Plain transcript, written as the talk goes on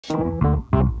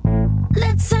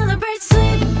Let's celebrate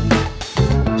sleep.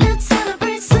 Let's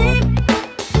celebrate sleep.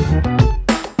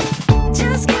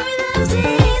 Just give me those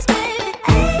D's, baby.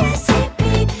 ASAP.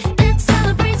 Let's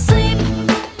celebrate sleep.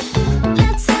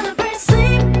 Let's celebrate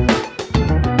sleep.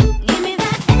 Give me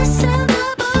that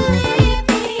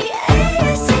S-L-E-E-P.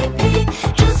 ASAP.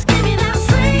 Just give me that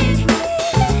sleep.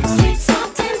 Sweet,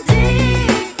 soft, and deep.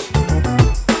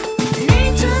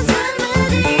 Nature's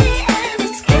remedy, and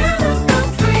it's chemical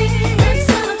free. Let's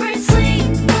celebrate sleep.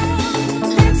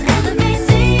 Let's elevate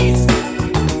these.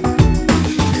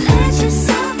 Let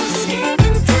yourself escape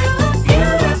into a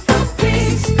beautiful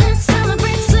peace. Let's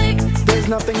celebrate sleep. There's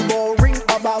nothing boring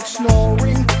about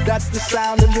snoring. That's the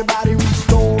sound of your body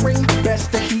restoring.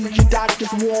 Best to heed your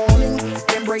doctor's warning.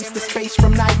 Embrace the space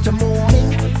from night to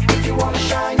morning. If you wanna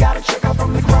shine, gotta check out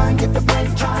from the grind. Get the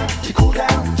brain time to cool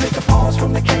down. Take a pause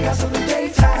from the chaos of the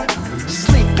daytime.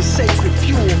 Sleep is sacred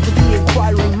fuel for the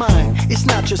inquiring mind. It's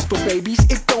not just for babies,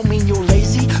 it don't mean you're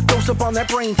lazy. Dose up on that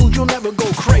brain food, you'll never go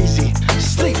crazy.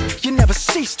 Sleep, you never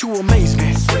cease to amaze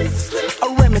me. A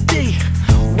remedy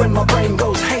when my brain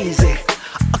goes hazy.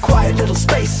 A quiet little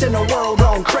space in a world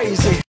gone crazy.